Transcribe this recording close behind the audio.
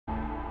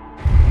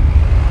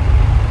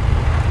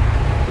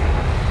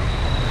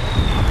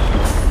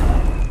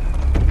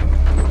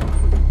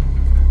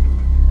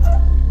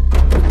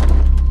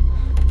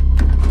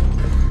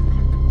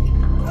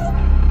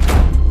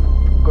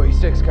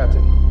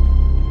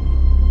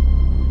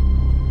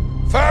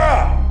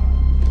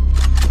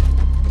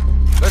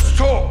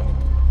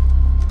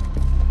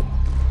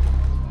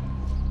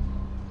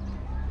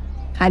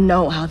I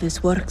know how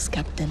this works,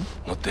 Captain.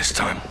 Not this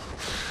time.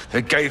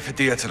 They gave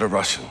Hadir to the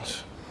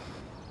Russians.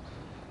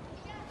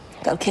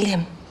 They'll kill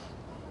him.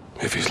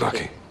 If he's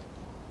lucky.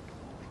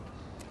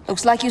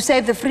 Looks like you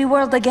saved the free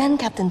world again,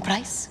 Captain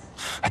Price.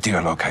 Hadir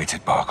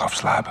located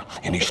Barkov's lab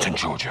in eastern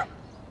Georgia.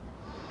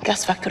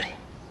 Gas factory.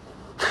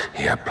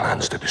 He had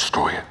plans to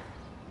destroy it.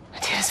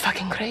 Hadir's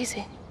fucking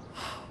crazy.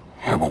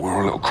 Yeah, but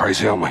we're a little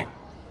crazy, aren't we?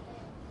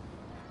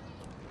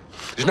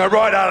 Isn't that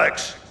right,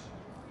 Alex?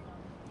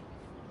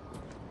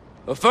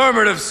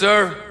 Affirmative,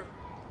 sir.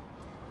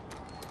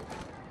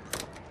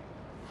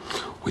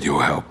 With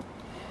your help,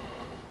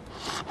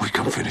 we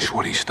can finish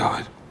what he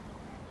started.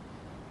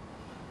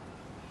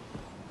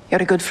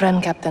 You're a good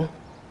friend, Captain.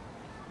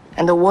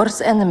 And the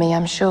worst enemy,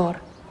 I'm sure.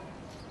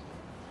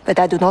 But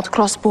I do not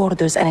cross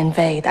borders and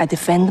invade. I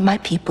defend my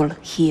people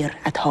here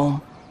at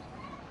home.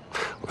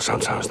 Well,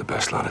 sometimes the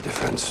best line of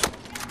defense.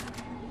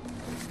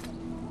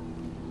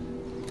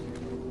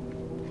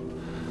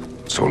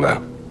 It's all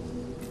there.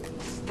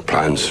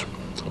 Plans,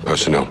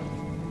 personnel.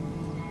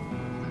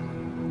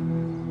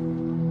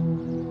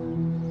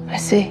 I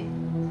see.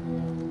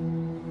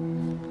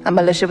 A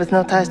militia with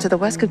no ties to the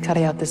West could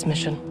carry out this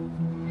mission.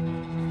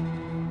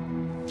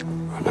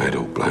 And they'd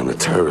all blame the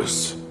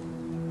terrorists,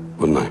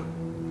 wouldn't they?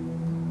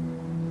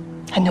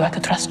 I knew I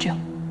could trust you.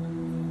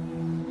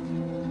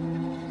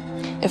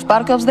 If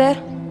Barkov's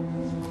there,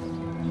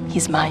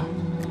 he's mine.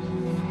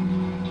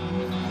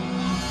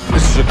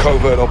 This is a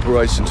covert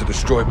operation to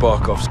destroy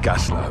Barkov's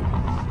gas lab.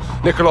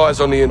 Nikolai's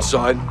on the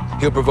inside.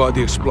 He'll provide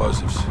the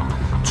explosives.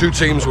 2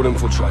 teams will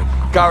infiltrate.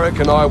 Garrick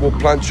and I will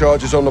plant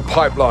charges on the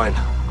pipeline.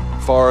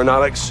 Farah and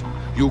Alex,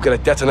 you'll get a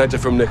detonator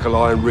from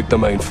Nikolai and rig the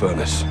main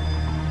furnace.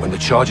 When the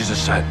charges are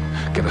set,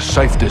 get a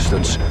safe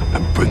distance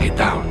and bring it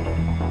down.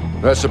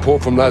 That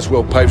support from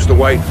Laswell paves the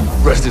way.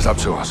 Rest is up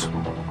to us.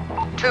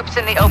 Troops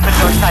in the open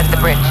north side of the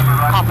bridge.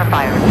 Copper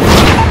fire.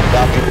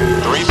 Copy.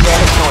 3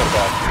 Spanish to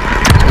inbound.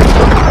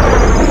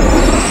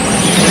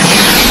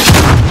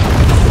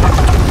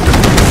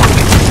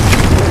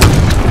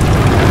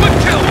 Good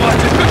kill,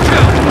 Watson, good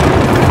kill!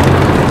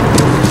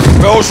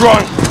 Bell's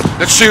run.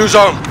 Let's see who's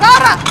on.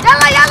 Farah!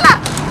 Yalla, yalla!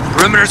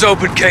 Perimeter's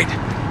open, Kate.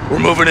 We're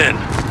moving in.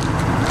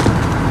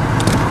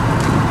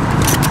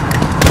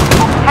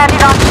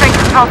 Handing off straight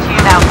control to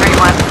you now,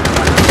 3-1.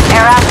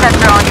 Air assets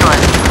are all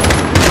yours.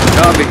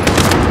 Copy.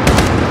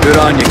 Good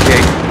on you,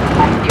 Kate.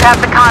 You have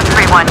the con,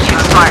 3-1.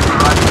 Shoot smart.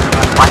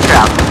 Watch her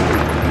out.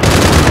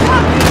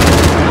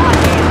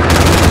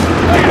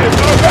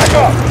 Back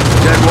up!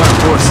 Jaguar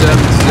 4-7,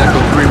 this is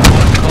Echo 3-1.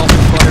 Call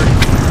for fire.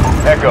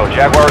 Echo,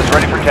 Jaguar is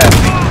ready for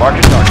testing. Mark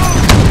your target.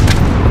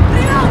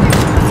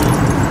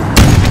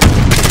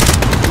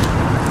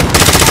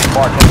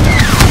 Mark it.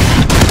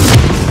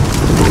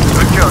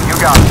 Good kill, you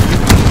got it.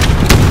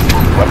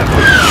 Weapon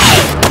please.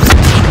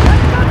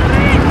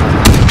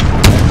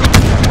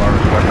 Jaguar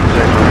is weapon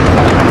safe.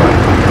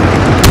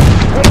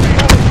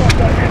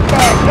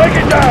 Take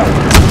it down!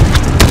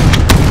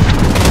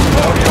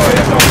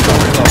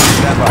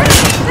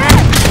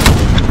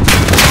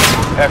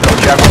 Echo,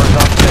 Jaguar is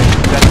on station.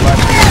 Stand by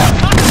for you now.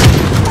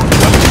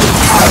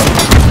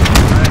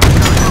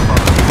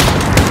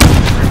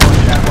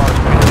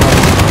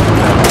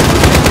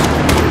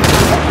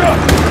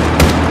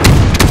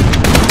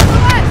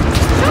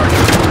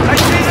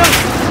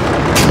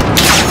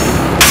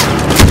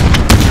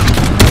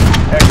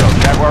 Echo,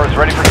 Jaguar is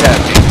ready for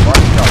tasking. Mark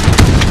the target.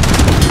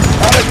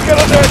 Alex, get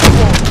on there!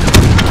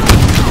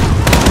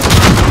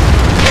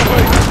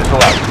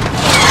 Disallowed.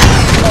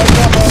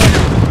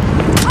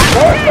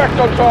 Perfect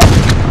on top!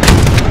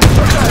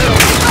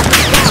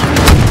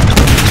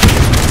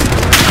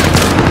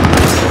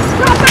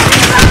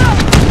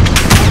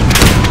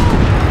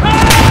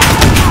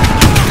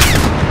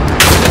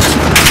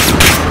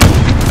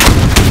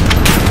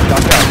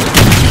 Shot down.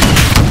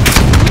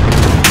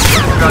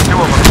 We've got 2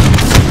 of them.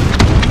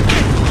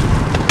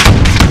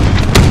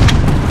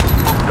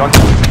 Gun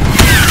point.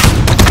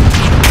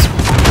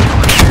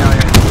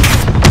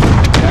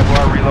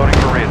 Jaguar reloading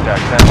for re-attack.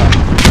 Stand by.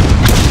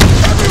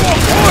 Everyone,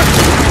 forward!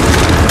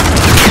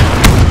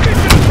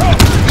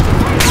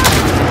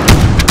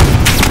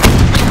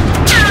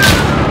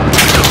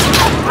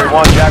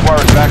 3-1, Jaguar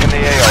is back in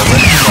the AO.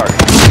 Ready to start.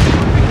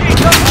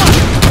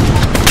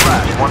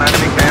 Flash, 1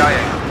 enemy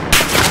KIA.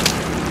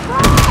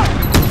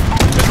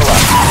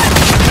 Disallowed.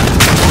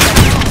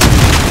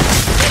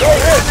 Go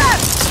hit!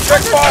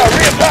 Check fire,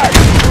 re-attack!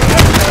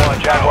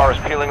 Jaguar is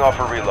peeling off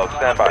for reload.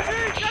 Stand by.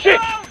 Shit!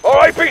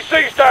 Our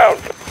APC's down!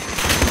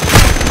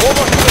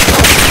 Almost to the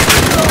top.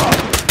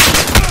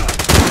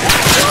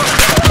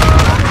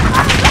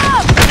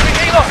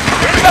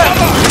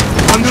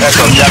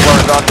 Echo, Jaguar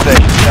is on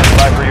station. Stand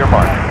by for your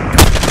mark.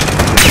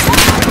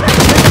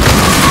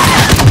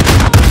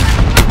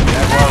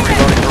 Jaguar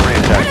reloading for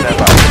re-attack. Stand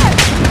by.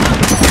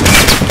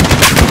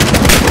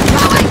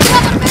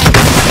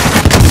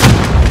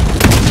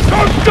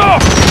 Don't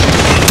stop!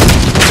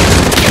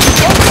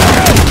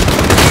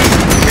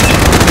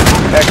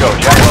 Echo,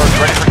 Jaguar is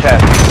ready for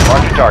tasking.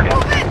 Mark your target.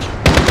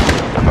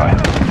 Stand by.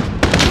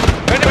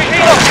 Enemy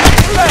helo!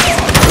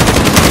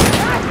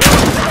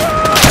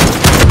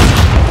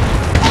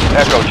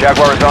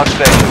 Jaguar is on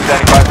station,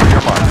 standing by for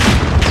your mark.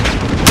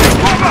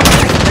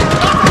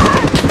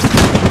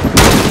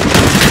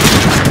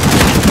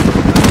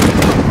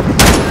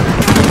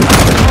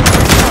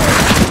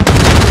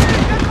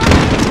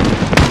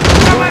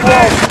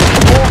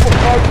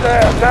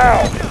 There, now!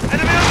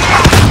 Enemy on the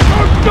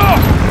Don't stop!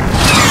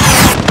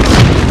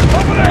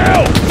 Over the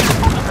hill!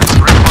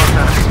 Three close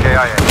enemies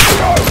KIA.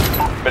 Go!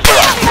 Missile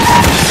out.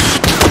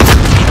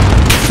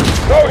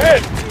 No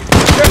hit!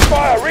 Get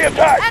fire!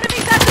 Re-attack!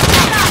 Enemies at the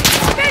front!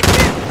 Get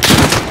him!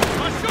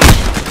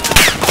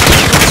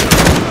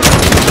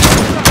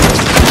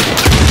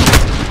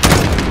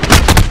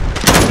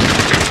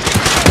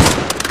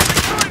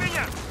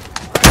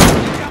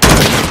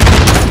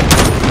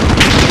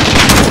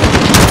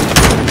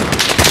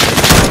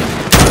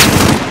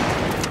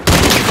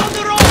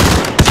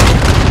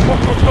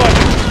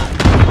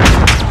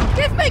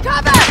 Give me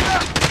cover!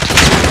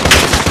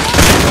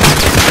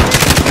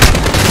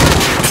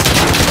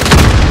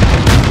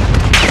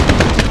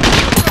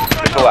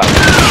 Missile out.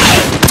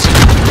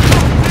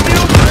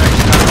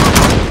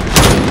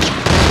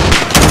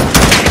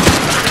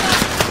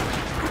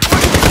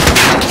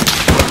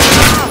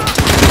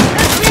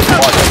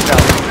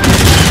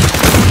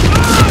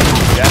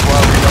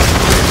 Jaguar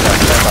reloading.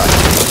 Stand by.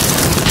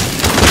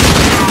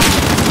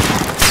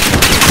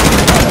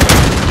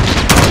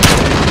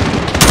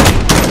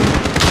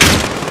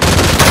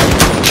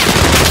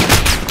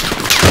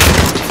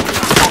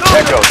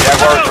 Echo,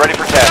 Jaguar is ready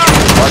for task.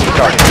 Mark the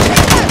target.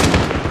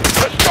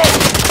 Let's go!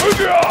 Move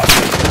your arms!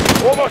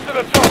 Almost to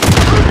the top!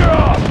 Move your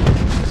arms!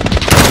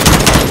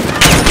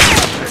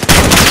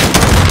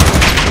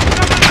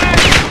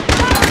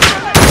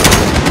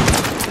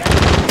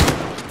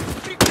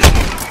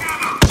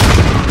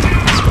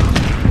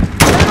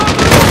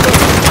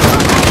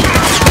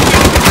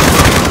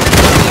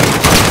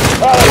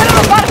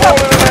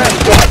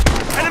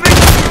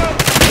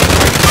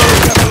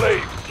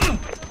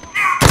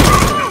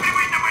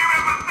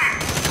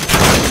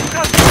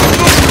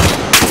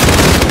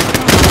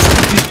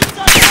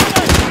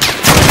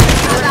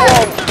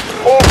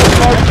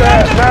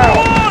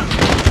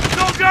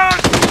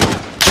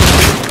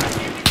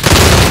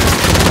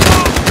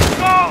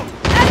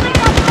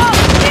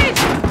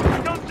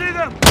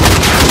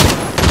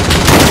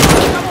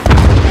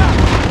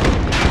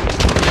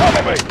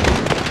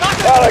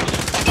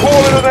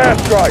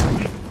 Strike!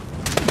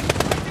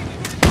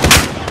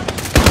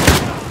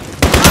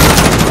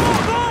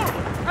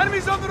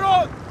 Enemies on the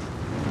road!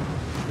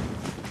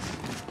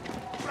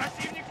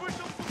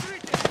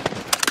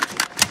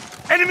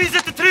 Enemies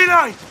at the tree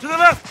line! To the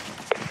left!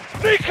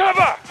 Need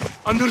cover!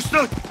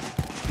 Understood!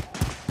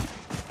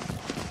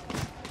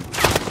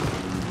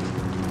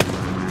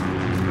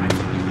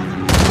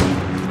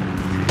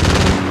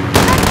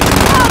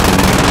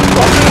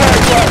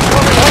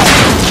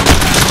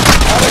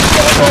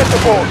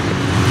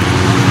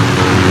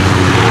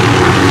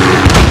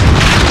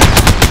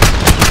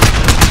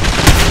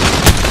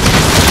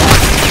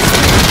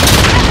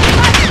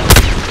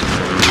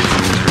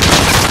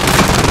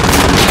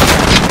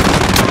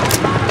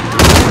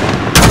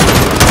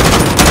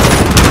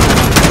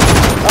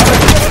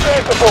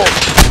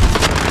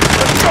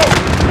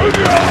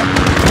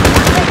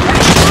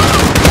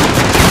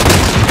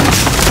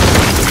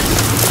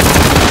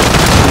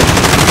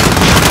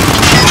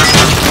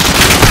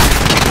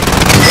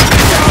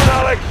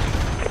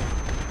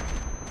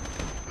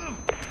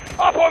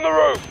 Up on the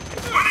roof!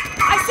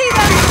 I see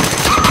them!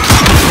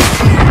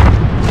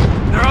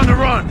 They're on the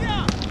run!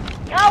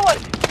 Coward!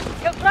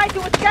 He'll try to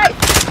escape!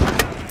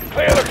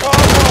 Clear the car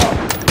bar!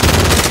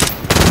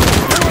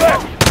 Two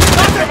left!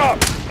 Knock him up!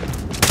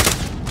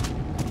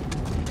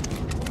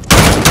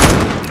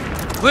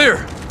 Clear!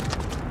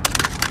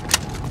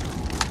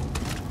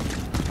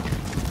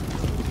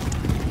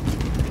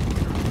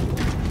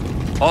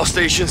 All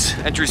stations,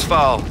 entries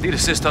foul. Need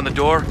assist on the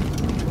door?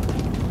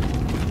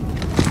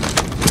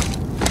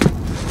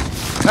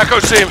 Echo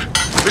team,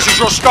 this is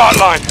your start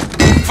line.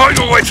 Find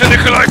your way to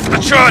Nikolai for the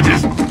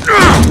charges.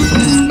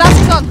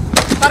 Mask on!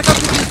 Marco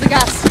could use the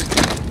gas.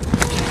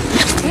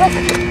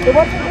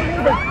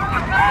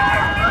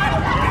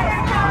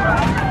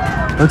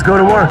 Let's go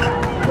to work.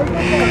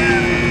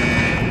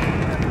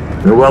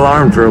 They're well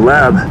armed for a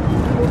lab.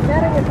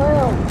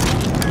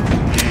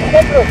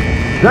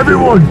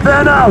 Everyone,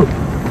 fan out!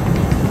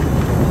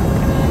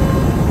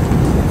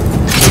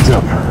 What's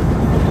up?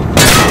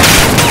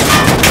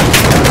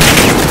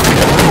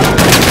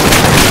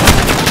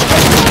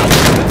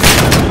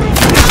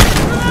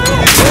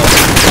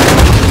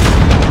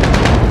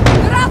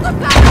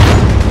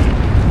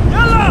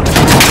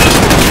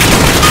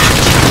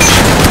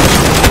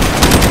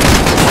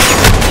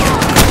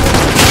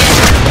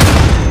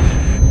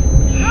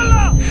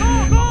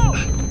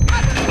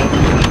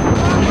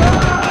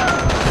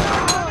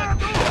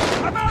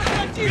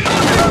 Go!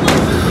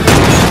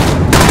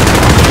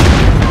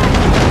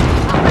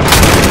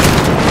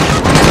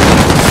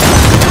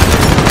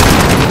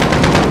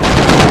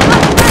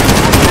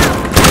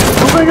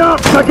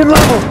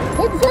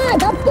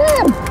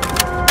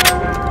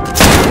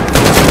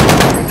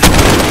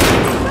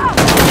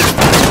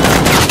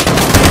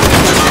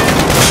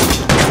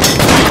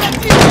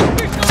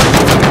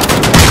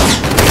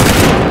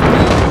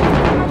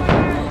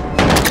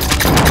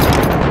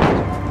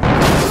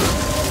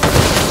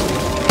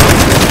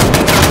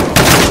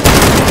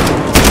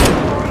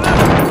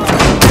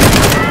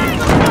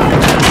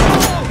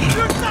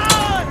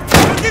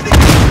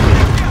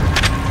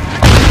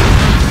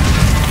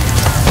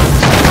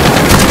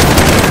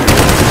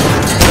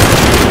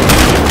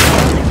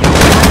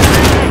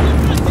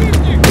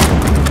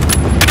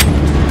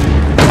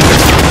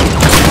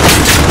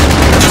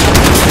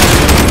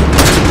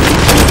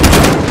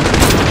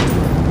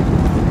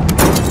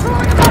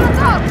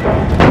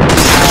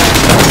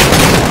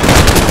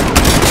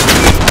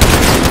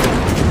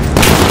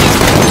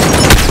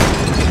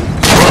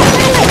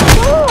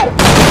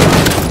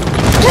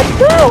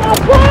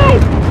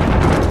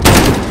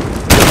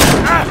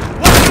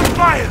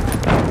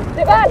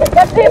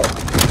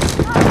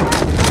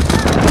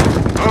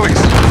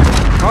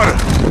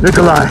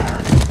 Nikolai.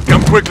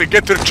 Come quickly,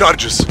 get their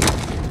charges.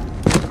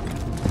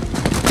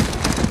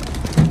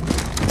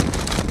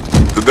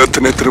 The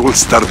detonator will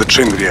start the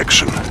chain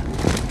reaction.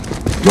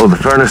 Load the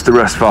furnace, the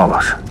rest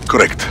follows.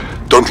 Correct.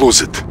 Don't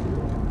lose it.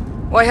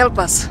 Why help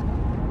us?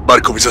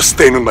 Barkov is a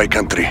stain on my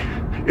country.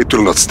 It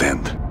will not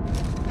stand.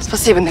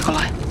 Спасибо,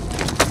 Nikolai.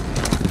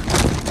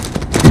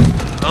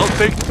 I'll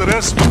take the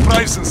rest with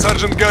Price and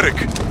Sergeant Garrick.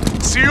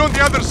 See you on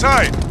the other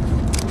side.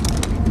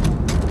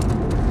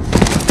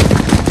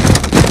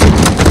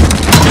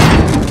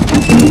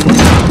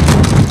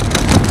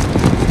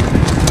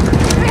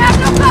 We have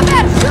no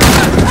cover!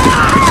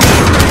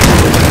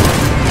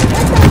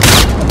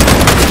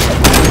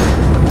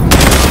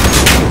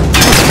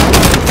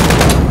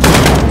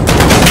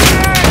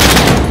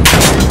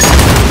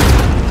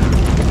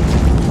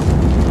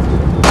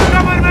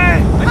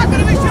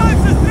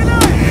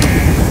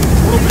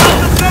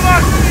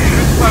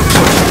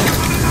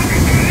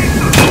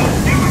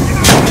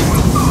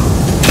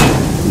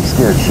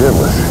 Scared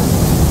shitless.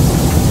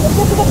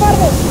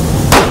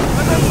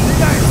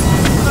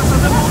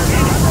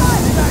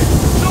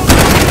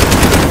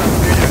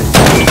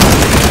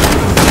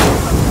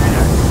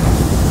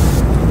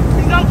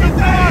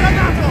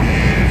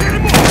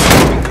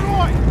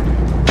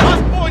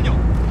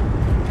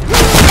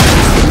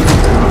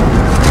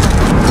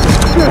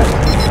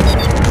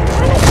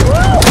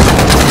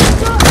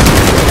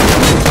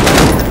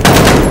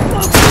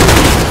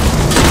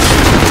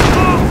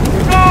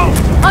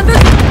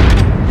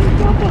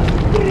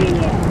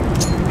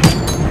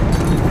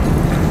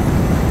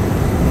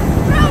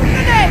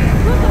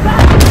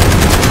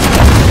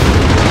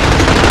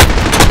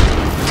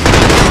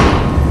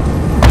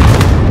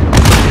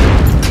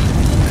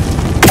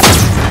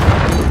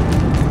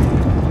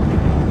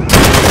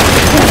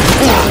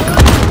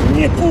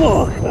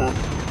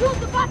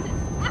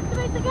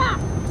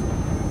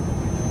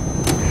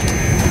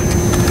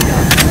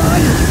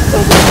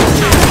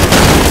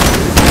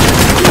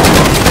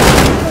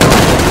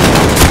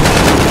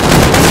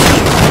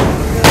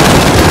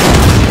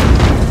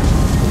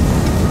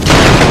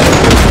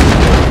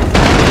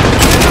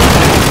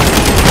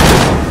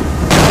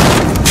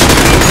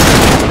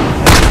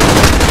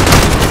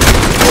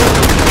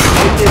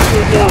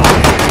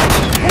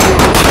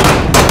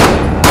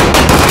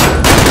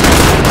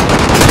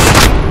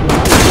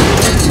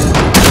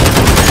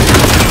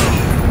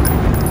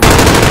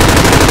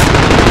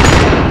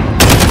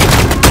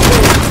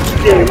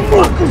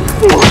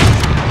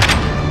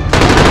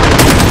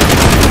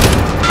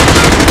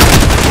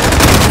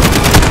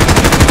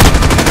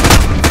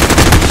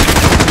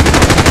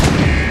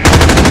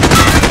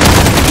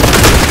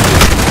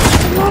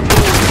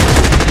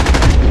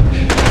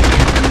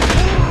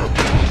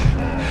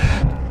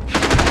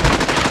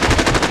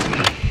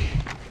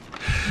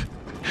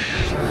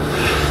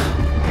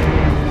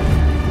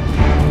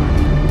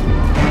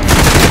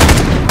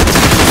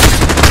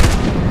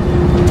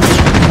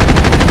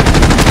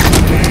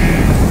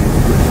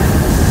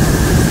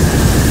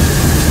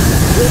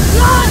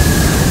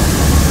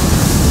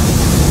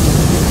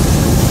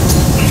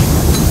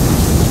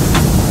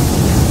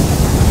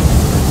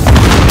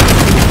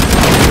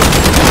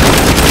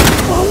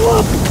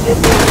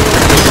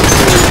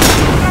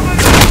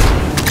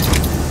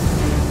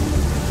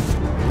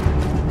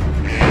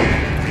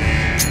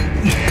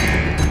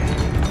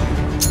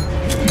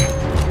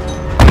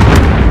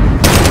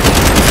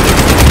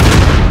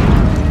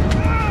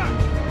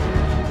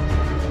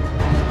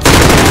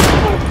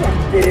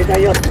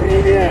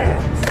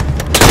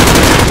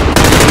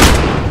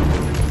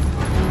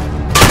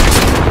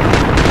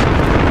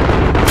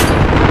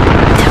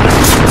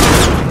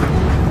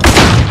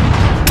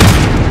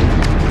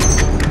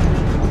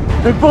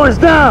 Big boy's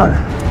down!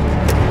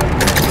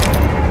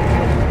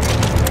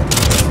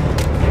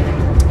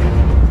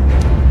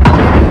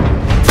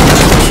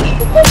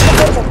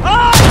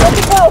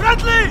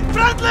 Friendly!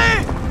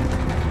 Friendly!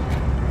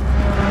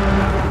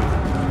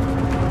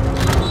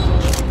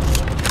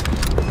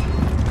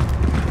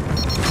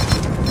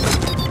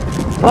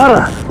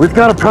 Farah, we've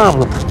got a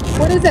problem.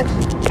 What is it?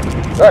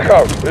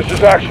 Echo, this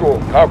is Actual.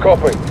 How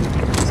copy?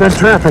 Send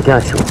traffic,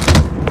 Actual.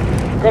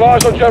 Got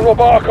eyes on General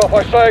Barkov.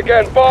 I say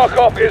again,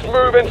 Barkov is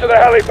moving to the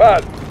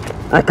helipad.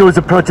 Echo is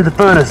approaching the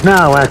furnace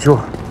now, Actual.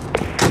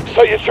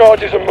 Set your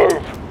charges and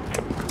move.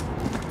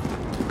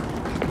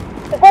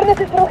 The furnace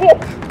is through here.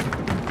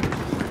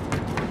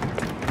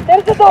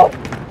 There's the door.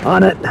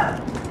 On it.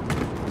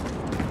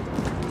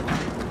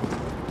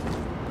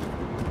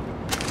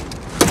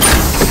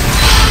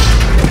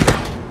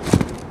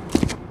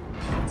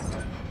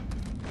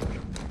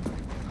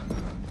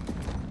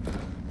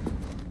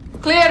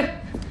 Clear!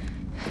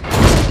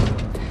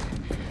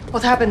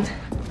 What happened?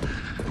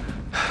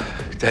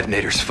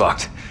 Detonator's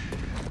fucked.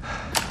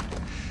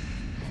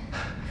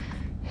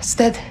 It's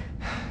dead.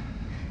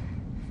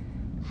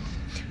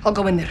 I'll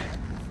go in there.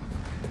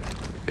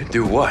 And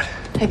do what?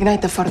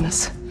 Ignite the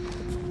furnace.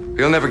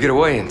 We'll never get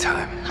away in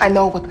time. I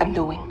know what I'm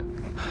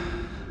doing.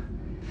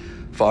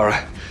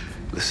 Farah,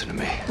 listen to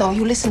me. No,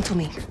 you listen to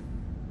me.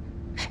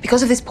 Because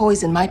Because of this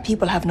poison, my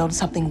people have known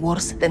something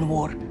worse than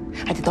war.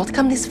 I did not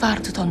come this far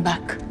to turn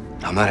back.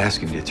 I'm not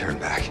asking you to turn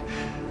back.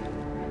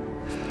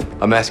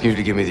 I'm asking you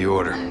to give me the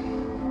order.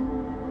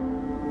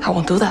 I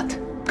won't do that.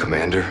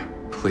 Commander,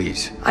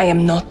 please. I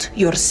am not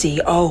your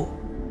CO.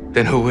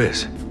 Then who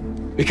is?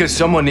 Because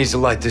someone needs to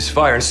light this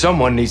fire and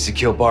someone needs to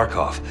kill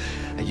Barkov.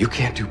 And you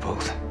can't do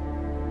both.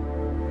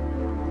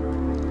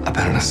 I've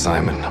been on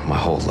assignment my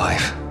whole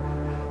life.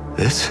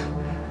 This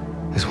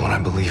is what I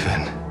believe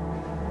in.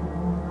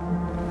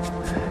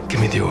 Give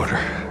me the order.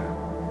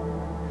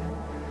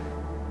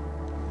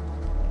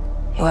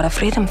 You are a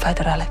freedom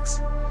fighter, Alex.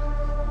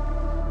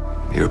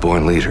 You're a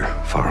born leader,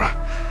 Farah.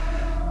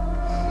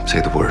 Say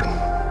the word.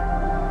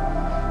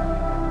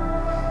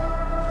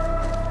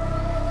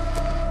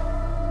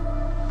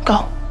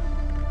 Go.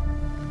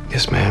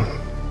 Yes, ma'am.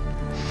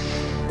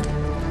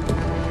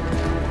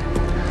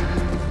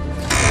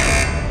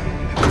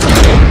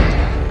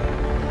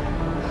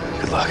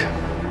 Good luck.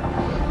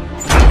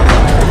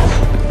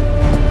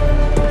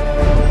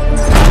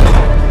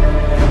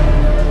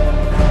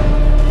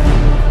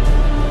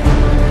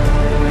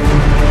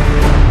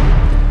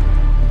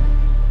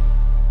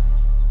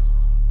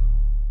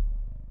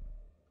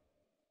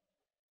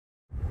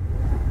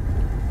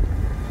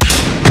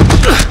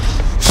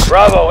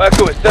 Bravo,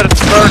 Echo is set at the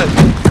furnace.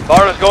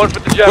 Farah's going for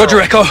the general.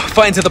 Roger, Echo.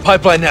 Fighting to the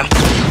pipeline now.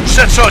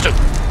 Set, Sergeant.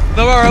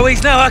 No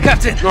ROEs now, huh,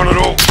 Captain? None at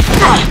all.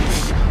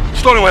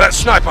 Stolen away that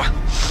sniper.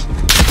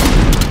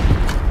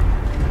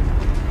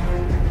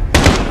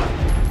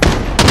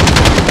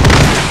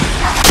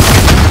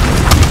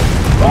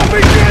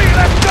 RPG,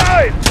 left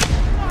side!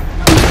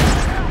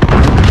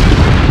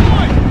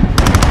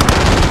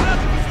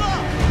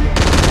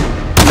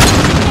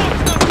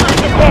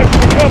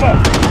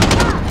 Cover!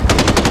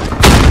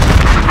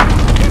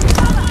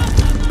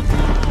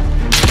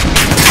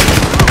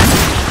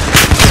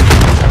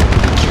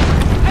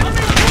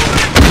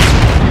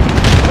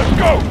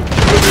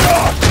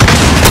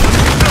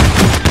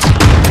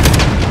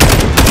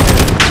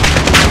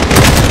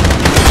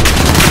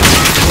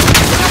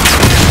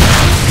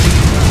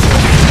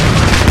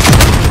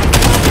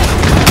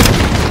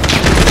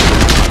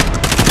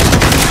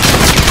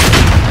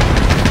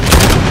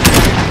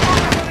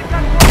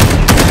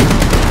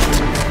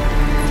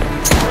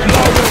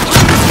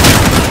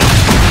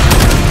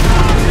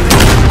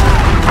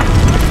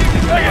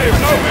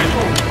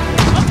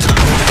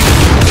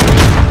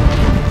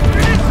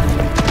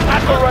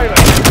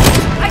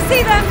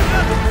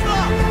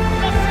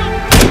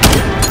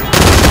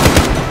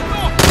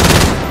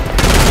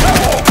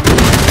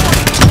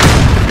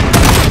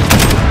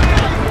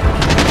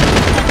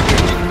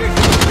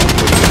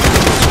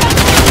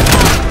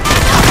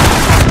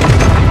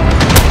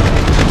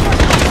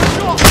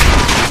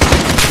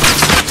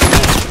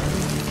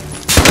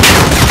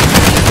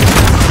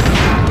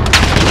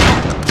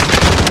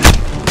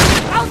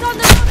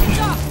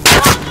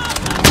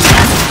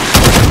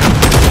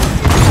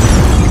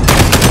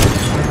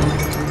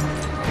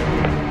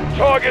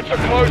 Targets are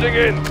closing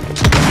in.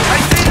 I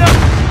see them!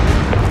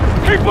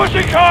 Keep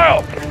pushing,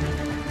 Kyle!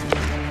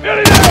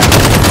 Nearly there!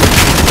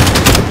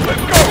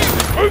 Let's go!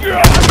 Move your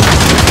ass!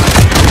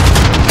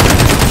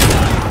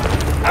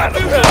 And the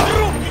pillar!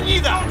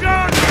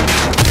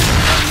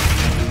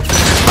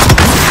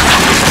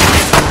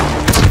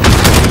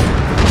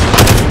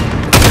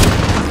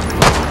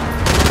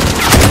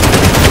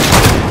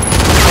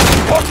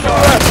 Watch the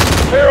left!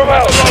 Clear them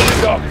out,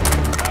 loading dock!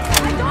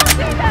 I don't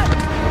see them!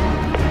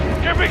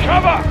 Give me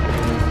cover!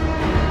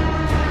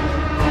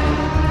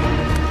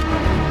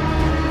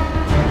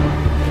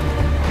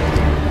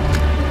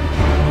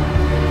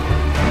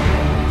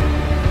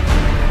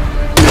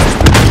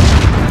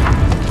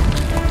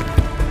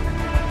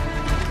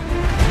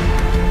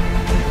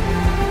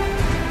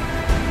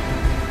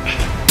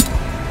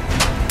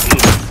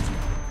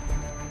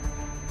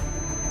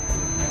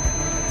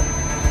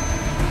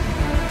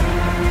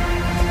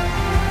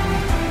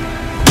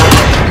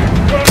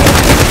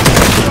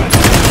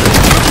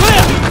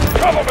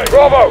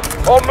 Bravo!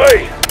 On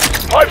me!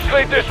 Pipes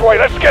lead this way,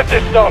 let's get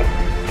this done!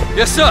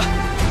 Yes, sir.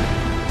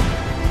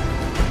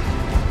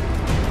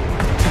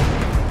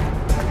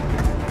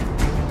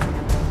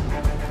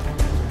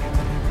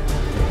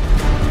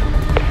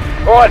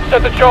 Alright,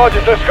 set the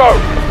charges, let's go!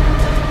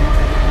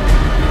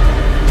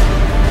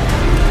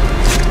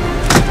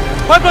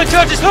 Pipeline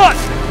charge is hot!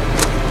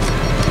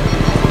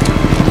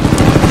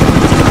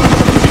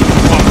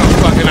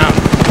 Fucking out.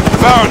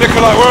 Farah,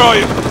 Nikolai, where are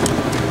you?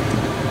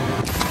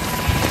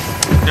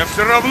 Я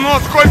все равно,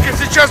 сколько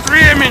сейчас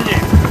времени!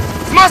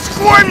 С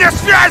Москвой мне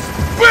связь!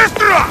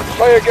 Быстро!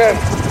 Say again.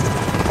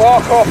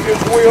 Barkov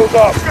is wheeled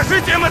up.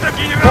 Скажите им это,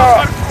 генерал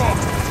Барков!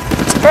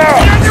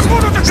 Farah! Я не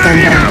буду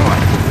декорировать!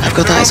 I've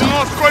got eyes Все on.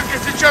 равно, сколько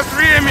сейчас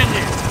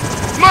времени!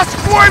 С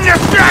Москвой мне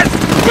связь!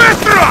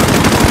 Быстро!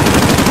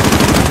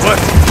 Вот,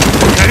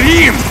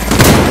 Карим!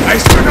 I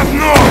should have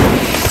known!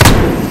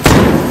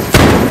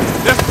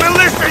 The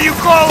militia you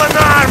call an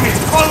army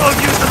followed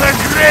you to the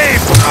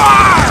grave!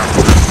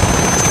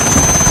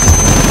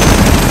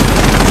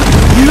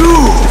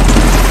 You!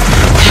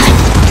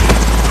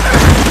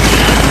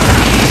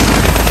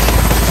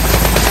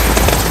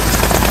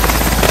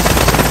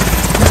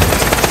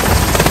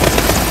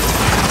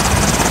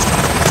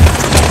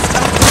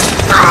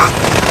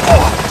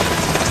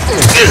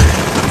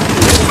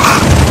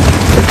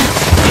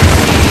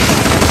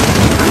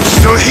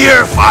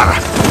 here, Farah!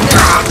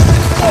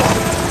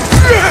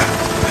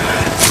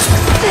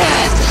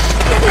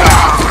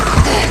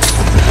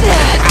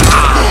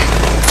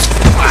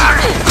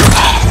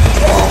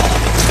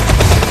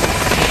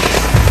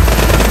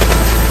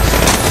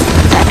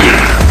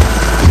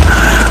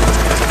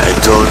 I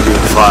told you,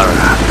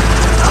 Farah,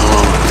 a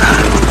long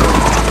time ago.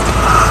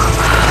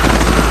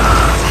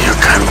 Your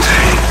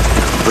country,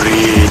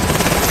 breed.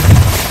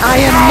 I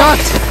am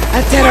not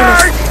a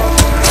terrorist.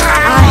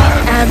 I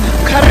am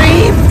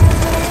Karim.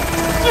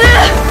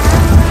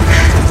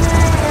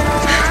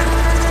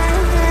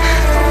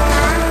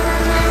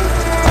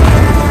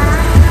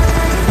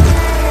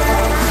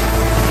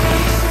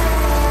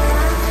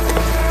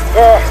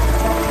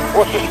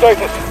 What's the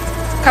status?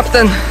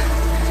 Captain,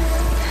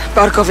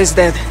 Barkov is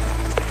dead.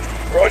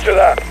 Roger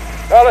that.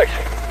 Alex,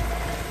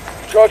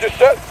 charges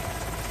set?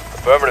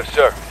 Affirmative,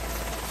 sir.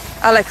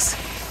 Alex,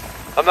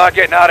 I'm not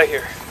getting out of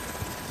here.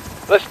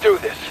 Let's do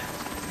this.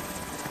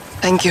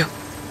 thank you.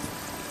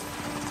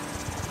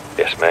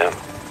 Yes, ma'am.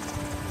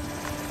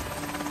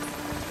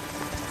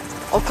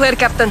 All clear,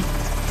 Captain.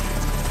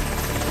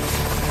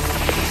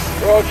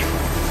 Roger.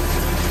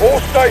 All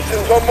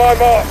stations on my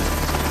mark.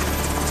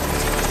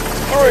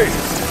 3,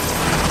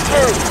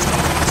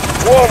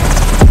 2,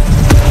 1.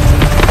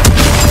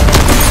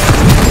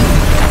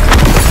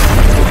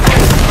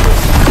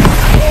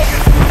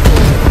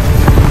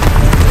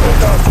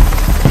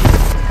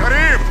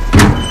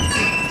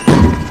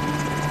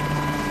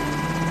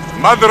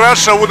 Mother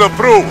Russia would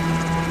approve.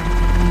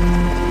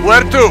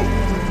 Where to?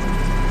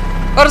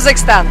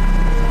 Urzikstan.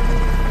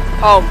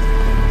 Home.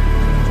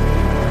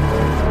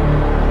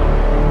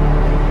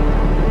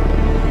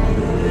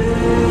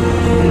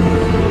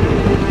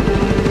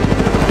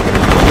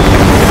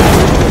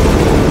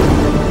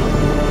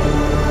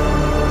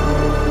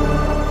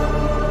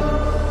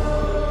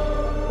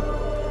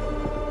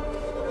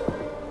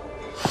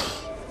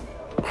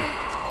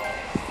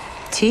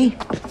 Tea?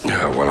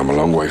 Yeah, well, I'm a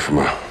long way from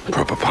a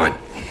proper pint.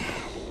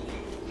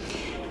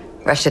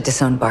 Russia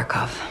disowned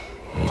Barkov.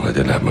 Well, they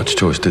didn't have much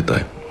choice, did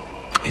they?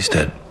 He's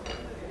dead.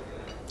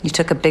 You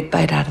took a big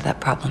bite out of that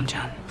problem,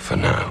 John. For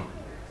now.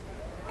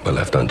 But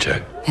left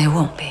unchecked. It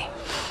won't be.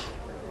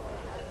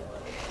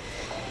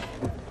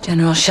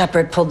 General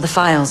Shepard pulled the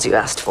files you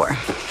asked for.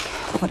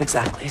 What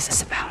exactly is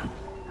this about?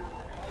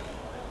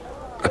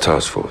 A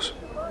task force.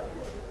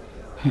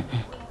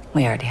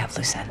 We already have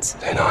loose ends.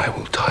 Then I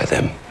will tie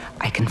them.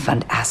 I can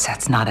fund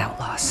assets, not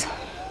outlaws.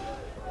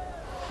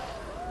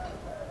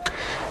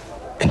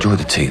 Enjoy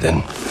the tea,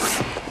 then.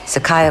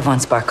 Sakayev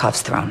wants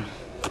Barkov's throne.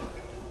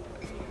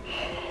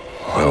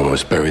 I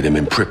almost buried him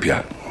in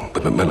Pripyat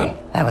with Macmillan.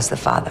 That was the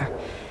father.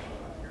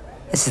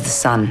 This is the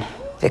son,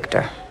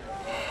 Victor.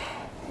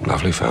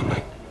 Lovely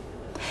family.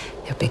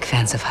 They're big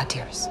fans of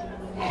Hadir's.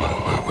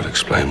 Well, that would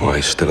explain why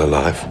he's still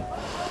alive.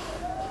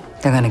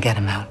 They're gonna get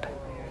him out.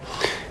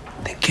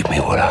 Then give me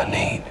what I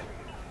need.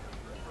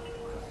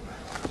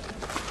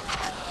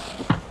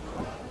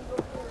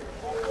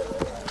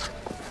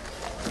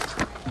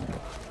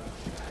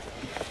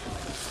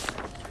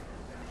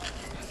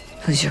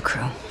 Who's your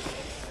crew?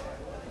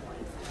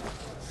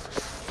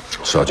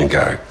 Sergeant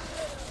Garrick.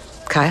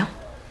 Kyle?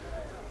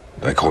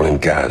 They call him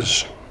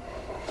Gaz.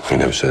 He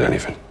never said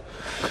anything.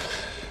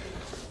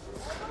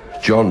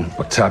 John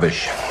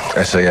McTavish,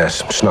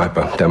 SAS,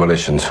 sniper,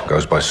 demolitions,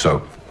 goes by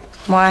SOAP.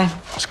 Why?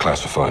 It's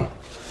classified.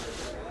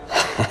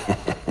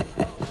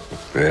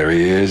 There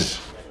he is.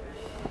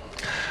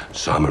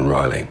 Simon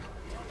Riley.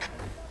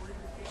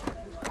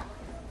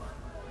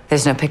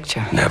 There's no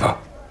picture. Never.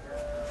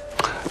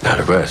 Now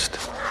the rest.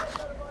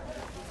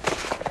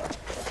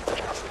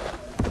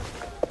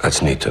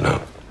 That's neat to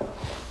know.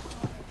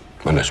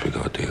 Unless we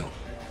got a deal.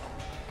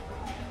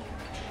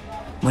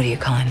 What are you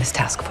calling this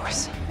task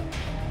force?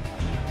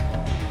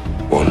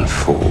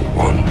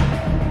 141.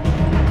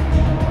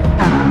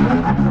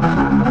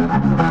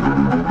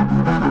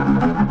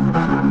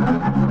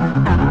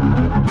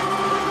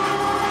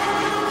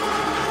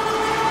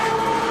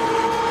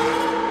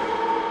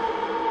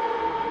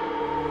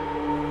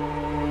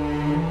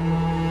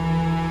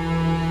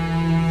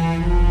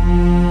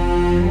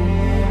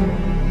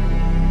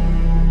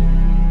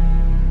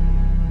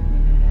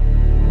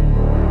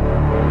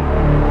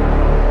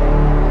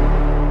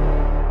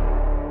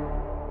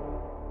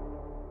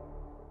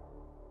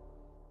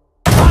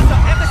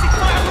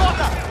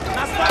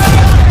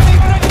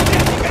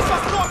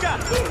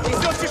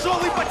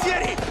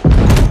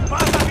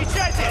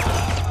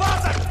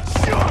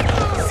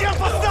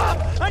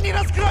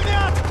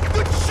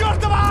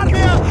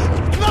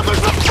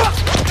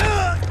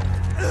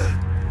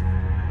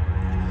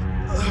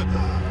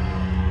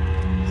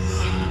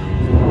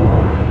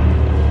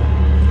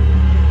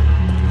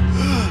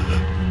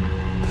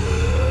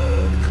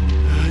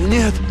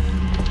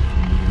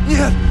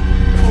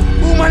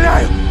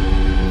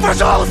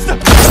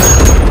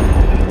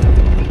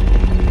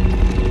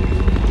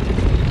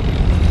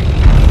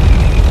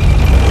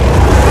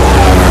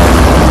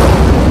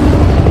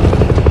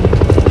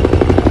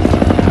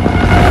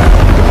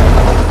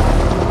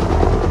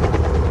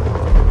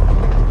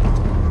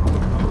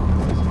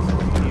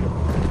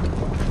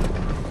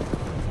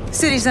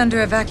 City's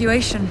under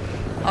evacuation.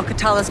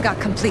 Al-Qatala's got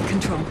complete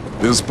control.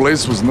 This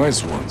place was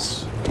nice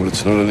once. Well,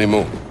 it's not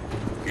anymore.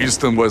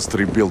 East and West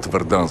rebuilt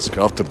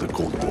Verdansk after the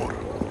Cold War.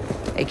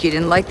 AQ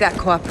didn't like that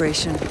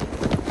cooperation.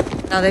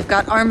 Now they've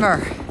got armor,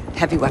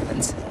 heavy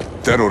weapons.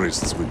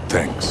 Terrorists with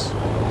tanks.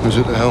 Who's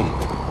at the helm?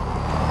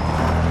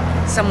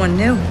 Someone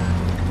new.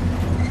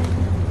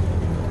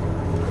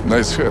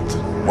 Nice head.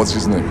 What's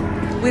his name?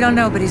 We don't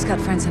know, but he's got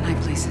friends in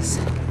high places.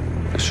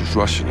 This is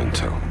Russian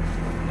intel.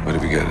 Where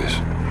did we get this?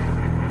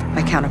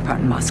 My counterpart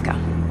in Moscow.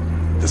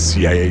 The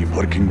CIA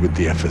working with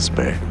the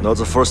FSB. No, it's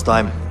the first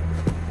time.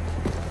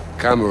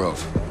 Kamarov.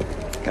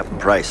 Captain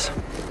Price.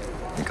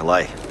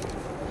 Nikolai.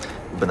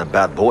 You've been a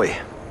bad boy.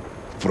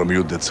 From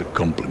you, that's a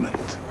compliment.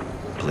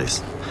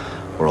 Please.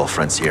 We're all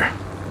friends here.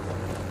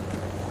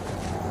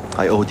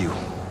 I owed you.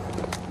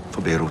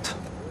 For Beirut.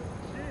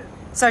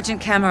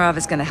 Sergeant Kamarov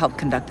is gonna help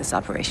conduct this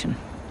operation.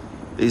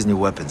 These new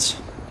weapons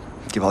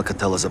give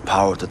Al-Qatala the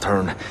power to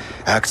turn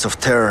acts of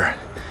terror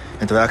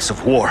into acts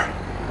of war.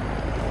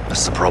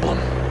 That's the problem.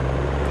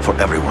 For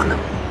everyone.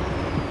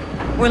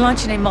 We're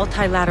launching a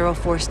multilateral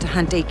force to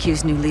hunt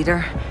AQ's new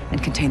leader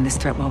and contain this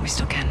threat while we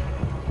still can.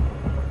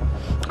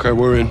 Okay,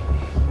 we're in.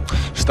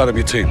 Start up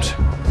your teams.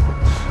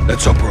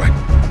 Let's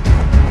operate.